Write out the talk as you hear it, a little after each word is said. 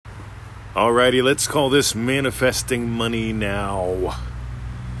Alrighty, let's call this Manifesting Money Now.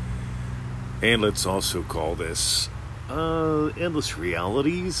 And let's also call this Endless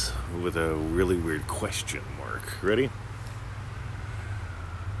Realities with a really weird question mark. Ready?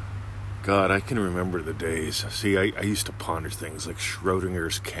 God, I can remember the days. See, I used to ponder things like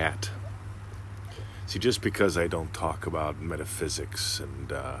Schrodinger's cat. See, just because I don't talk about metaphysics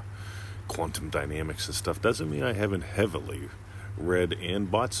and quantum dynamics and stuff doesn't mean I haven't heavily read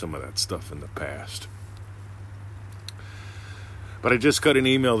and bought some of that stuff in the past. But I just got an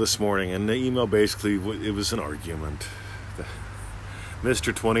email this morning, and the email basically, it was an argument.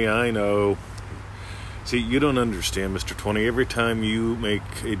 Mr. 20, I know. See, you don't understand, Mr. 20. Every time you make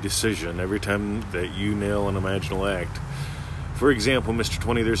a decision, every time that you nail an imaginal act, for example, Mr.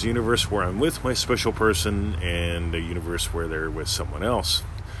 20, there's a universe where I'm with my special person and a universe where they're with someone else.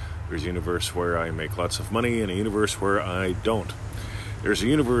 There's a universe where I make lots of money and a universe where I don't. There's a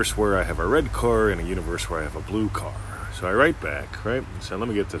universe where I have a red car and a universe where I have a blue car. So I write back, right? So let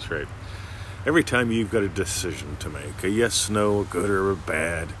me get this right. Every time you've got a decision to make, a yes, no, a good or a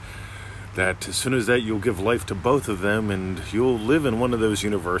bad, that as soon as that you'll give life to both of them and you'll live in one of those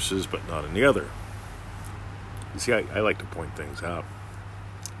universes but not in the other. You see, I like to point things out.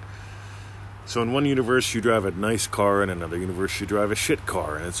 So in one universe you drive a nice car, in another universe you drive a shit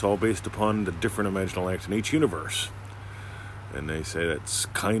car, and it's all based upon the different imaginal acts in each universe. And they say that's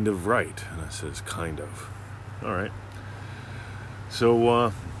kind of right, and I says kind of. All right.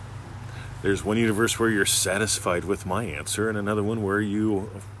 So there's one universe where you're satisfied with my answer, and another one where you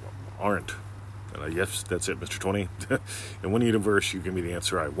aren't. And yes, that's it, Mr. 20. In one universe you give me the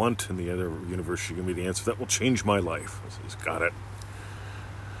answer I want, in the other universe you give me the answer that will change my life. I says, got it.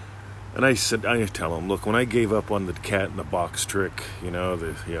 And I tell him, look, when I gave up on the cat in the box trick, you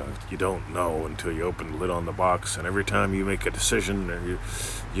don't know until you open the lid on the box, and every time you make a decision,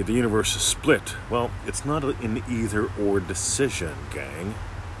 the universe is split. Well, it's not an either-or decision, gang.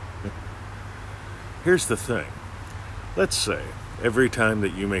 Here's the thing. Let's say every time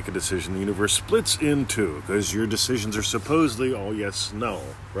that you make a decision, the universe splits in two, because your decisions are supposedly all yes, no,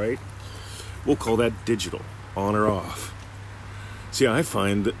 right? We'll call that digital, on or off. See, I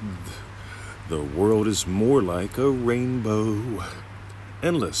find that the world is more like a rainbow.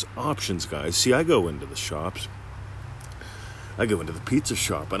 Endless options, guys. See, I go into the shops. I go into the pizza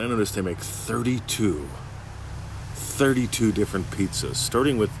shop, and I notice they make 32 different pizzas,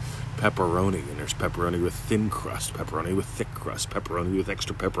 starting with pepperoni, and there's pepperoni with thin crust, pepperoni with thick crust, pepperoni with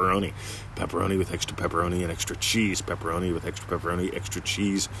extra pepperoni, pepperoni with extra pepperoni and extra cheese, pepperoni with extra pepperoni, extra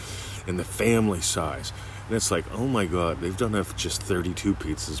cheese, in the family size. And it's like, oh my God, they've done just 32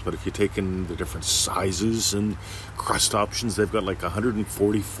 pizzas, but if you take in the different sizes and crust options, they've got like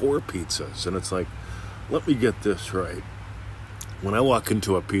 144 pizzas. And it's like, let me get this right. When I walk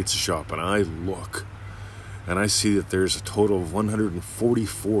into a pizza shop and I look, and I see that there's a total of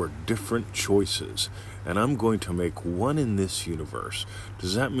 144 different choices, and I'm going to make one in this universe,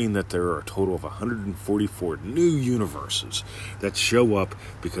 does that mean that there are a total of 144 new universes that show up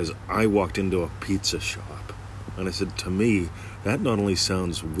because I walked into a pizza shop? And I said, to me, that not only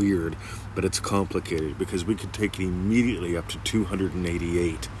sounds weird, but it's complicated, because we could take it immediately up to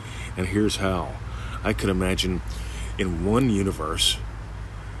 288. And here's how. I could imagine in one universe,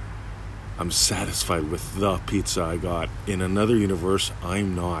 I'm satisfied with the pizza I got. In another universe,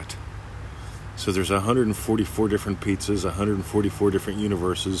 I'm not. So there's 144 different pizzas, 144 different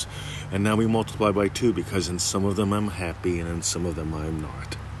universes, and now we multiply by 2, because in some of them I'm happy and in some of them I'm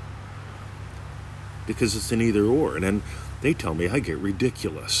not. Because it's an either or. And then they tell me I get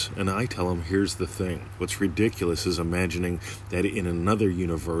ridiculous. And I tell them, here's the thing. What's ridiculous is imagining that in another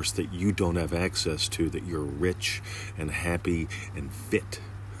universe that you don't have access to, that you're rich and happy and fit.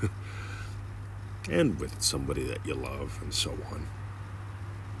 And with somebody that you love, and so on.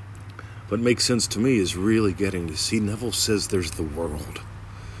 What makes sense to me is really getting to see. Neville says there's the world.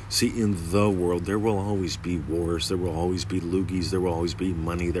 See, in the world, there will always be wars, there will always be loogies, there will always be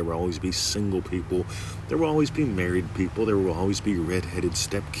money, there will always be single people, there will always be married people, there will always be red-headed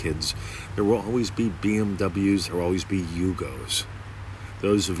stepkids, there will always be BMWs, there will always be Yugos.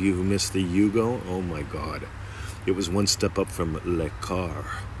 Those of you who missed the Yugo, oh my God. It was one step up from Le Car.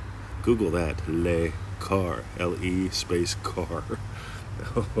 Google that, Le Car, L-E space car.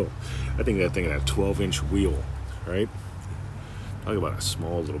 Oh, I think that thing had a 12-inch wheel, right? Talk about a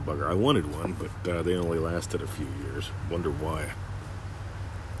small little bugger. I wanted one, but they only lasted a few years. Wonder why.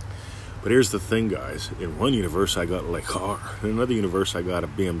 But here's the thing, guys. In one universe, I got Le Car. In another universe, I got a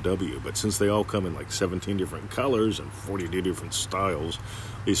BMW. But since they all come in like 17 different colors and 42 different styles,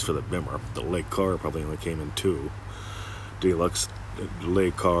 at least for the Bimmer, the Le Car probably only came in 2. Deluxe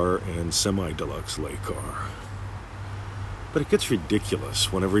lay car and semi-deluxe lay car. But it gets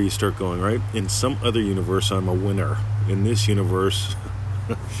ridiculous whenever you start going, right? In some other universe, I'm a winner. In this universe,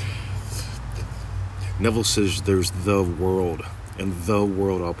 Neville says there's the world, and the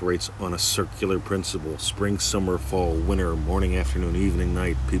world operates on a circular principle. Spring, summer, fall, winter, morning, afternoon, evening,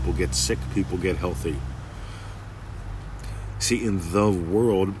 night. People get sick, people get healthy. See, in the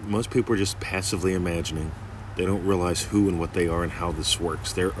world, most people are just passively imagining. They don't realize who and what they are and how this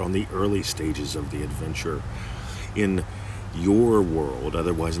works. They're on the early stages of the adventure. In your world,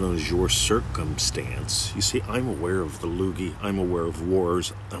 otherwise known as your circumstance, you see, I'm aware of the loogie. I'm aware of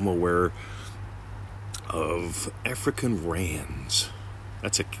wars. I'm aware of African rands.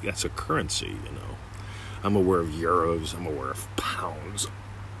 That's a currency, you know. I'm aware of euros. I'm aware of pounds.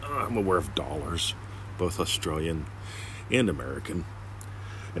 I'm aware of dollars, both Australian and American.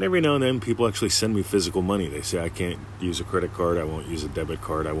 And every now and then, people actually send me physical money. They say, I can't use a credit card. I won't use a debit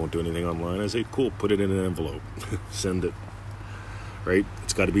card. I won't do anything online. I say, cool, put it in an envelope. Send it. Right?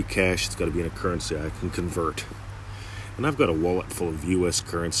 It's got to be cash. It's got to be in a currency I can convert. And I've got a wallet full of U.S.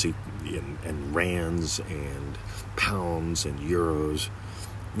 currency and rands and pounds and euros.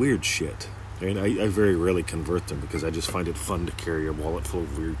 Weird shit. And I very rarely convert them because I just find it fun to carry a wallet full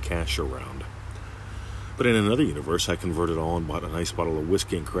of weird cash around. But in another universe, I converted all and bought a nice bottle of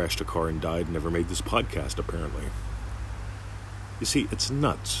whiskey and crashed a car and died and never made this podcast, apparently. You see, it's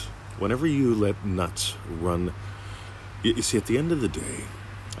nuts. Whenever you let nuts run... You see, at the end of the day,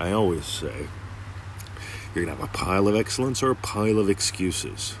 I always say, you're going to have a pile of excellence or a pile of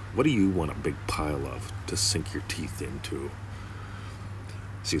excuses. What do you want a big pile of to sink your teeth into?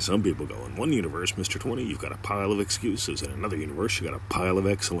 See, some people go, in one universe, Mr. 20, you've got a pile of excuses. In another universe, you've got a pile of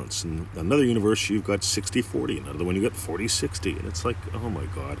excellence. In another universe, you've got 60-40. In another one, you've got 40-60. And it's like, oh my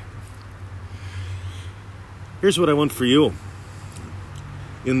God. Here's what I want for you.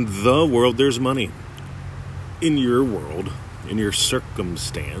 In the world, there's money. In your world, in your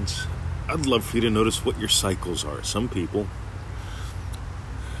circumstance, I'd love for you to notice what your cycles are. Some people,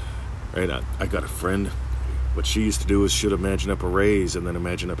 right, I got a friend. What she used to do is she'd imagine up a raise and then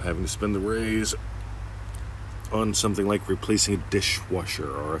imagine up having to spend the raise on something like replacing a dishwasher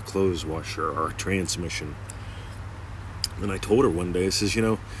or a clothes washer or a transmission. And I told her one day, I says, you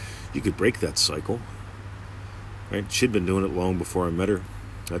know, you could break that cycle. Right? She'd been doing it long before I met her.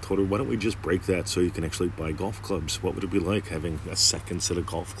 I told her, why don't we just break that so you can actually buy golf clubs? What would it be like having a second set of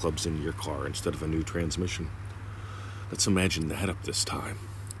golf clubs in your car instead of a new transmission? Let's imagine that up this time.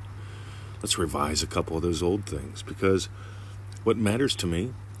 Let's revise a couple of those old things, because what matters to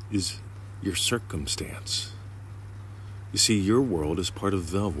me is your circumstance. You see, your world is part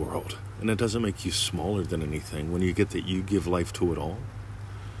of the world, and it doesn't make you smaller than anything when you get that you give life to it all.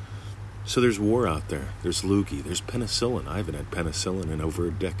 So there's war out there. There's loogie. There's penicillin. I haven't had penicillin in over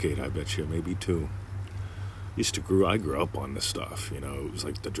a decade, I bet you, maybe two. I grew up on this stuff, you know. It was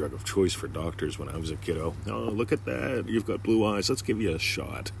like the drug of choice for doctors when I was a kiddo. Oh, look at that. You've got blue eyes. Let's give you a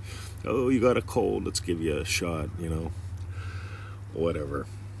shot. Oh, you got a cold. Let's give you a shot, you know. Whatever.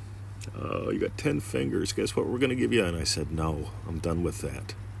 Oh, you got 10 fingers. Guess what we're going to give you? And I said, no, I'm done with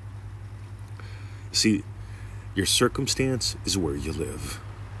that. See, your circumstance is where you live.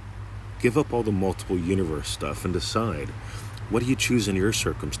 Give up all the multiple universe stuff and decide, what do you choose in your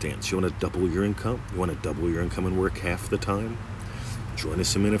circumstance? You want to double your income? You want to double your income and work half the time? Join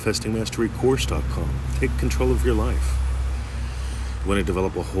us at ManifestingMasteryCourse.com. Take control of your life. You want to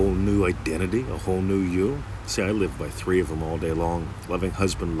develop a whole new identity, a whole new you? See, I live by 3 of them all day long. Loving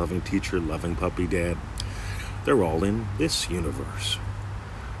husband, loving teacher, loving puppy dad. They're all in this universe.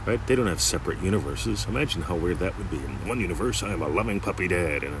 Right? They don't have separate universes. Imagine how weird that would be. In one universe, I am a loving puppy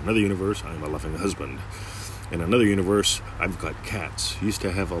dad. In another universe, I am a loving husband. In another universe, I've got cats. I used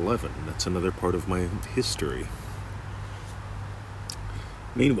to have 11. That's another part of my history.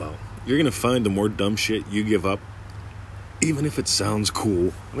 Meanwhile, you're going to find the more dumb shit you give up, even if it sounds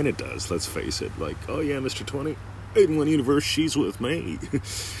cool. I mean, it does, let's face it. Like, oh yeah, Mr. 20, in one universe, she's with me.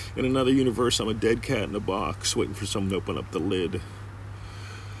 In another universe, I'm a dead cat in a box, waiting for someone to open up the lid.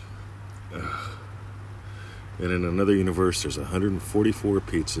 And in another universe, there's 144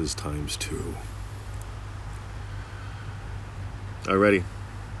 pizzas times 2. Alrighty.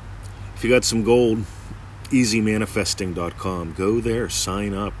 If you got some gold, easymanifesting.com. Go there,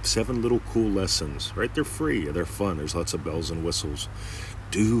 sign up. 7 little cool lessons. Right? They're free. They're fun. There's lots of bells and whistles.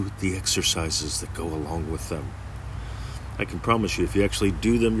 Do the exercises that go along with them. I can promise you, if you actually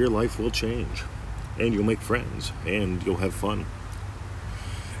do them, your life will change. And you'll make friends. And you'll have fun.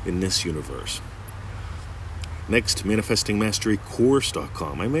 In this universe. Next,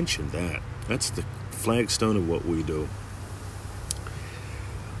 ManifestingMasteryCourse.com. I mentioned that. That's the flagstone of what we do.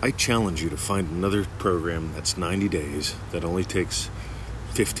 I challenge you to find another program that's 90 days, that only takes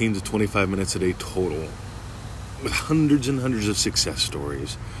 15 to 25 minutes a day total, with hundreds and hundreds of success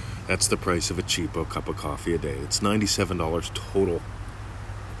stories. That's the price of a cheapo cup of coffee a day. It's $97 total.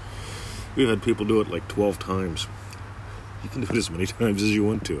 We've had people do it like 12 times. You can do it as many times as you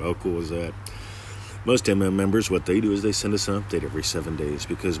want to. How cool is that? Most MM members, what they do is they send us an update every 7 days,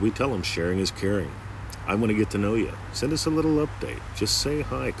 because we tell them sharing is caring. I want to get to know you. Send us a little update. Just say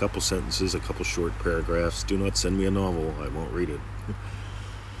hi, a couple sentences, a couple short paragraphs. Do not send me a novel. I won't read it.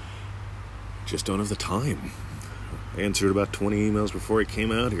 Just don't have the time. I answered about 20 emails before I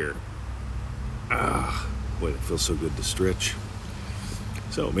came out here. Boy, that feels so good to stretch.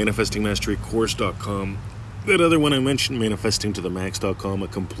 So, ManifestingMasteryCourse.com. That other one I mentioned, ManifestingToTheMax.com, a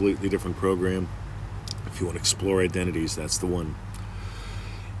completely different program. If you want to explore identities, that's the one.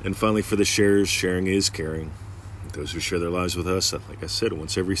 And finally, for the sharers, sharing is caring. Those who share their lives with us, like I said,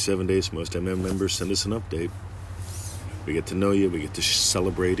 once every 7 days, most MM members send us an update. We get to know you. We get to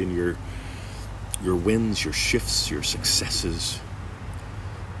celebrate in your wins, your shifts, your successes.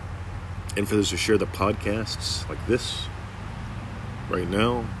 And for those who share the podcasts like this, right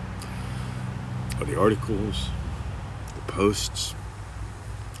now, or the articles, the posts,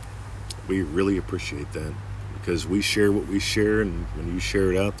 we really appreciate that, because we share what we share, and when you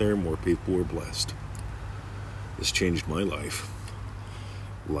share it out there, more people are blessed. This changed my life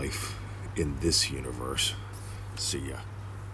in this universe. See ya.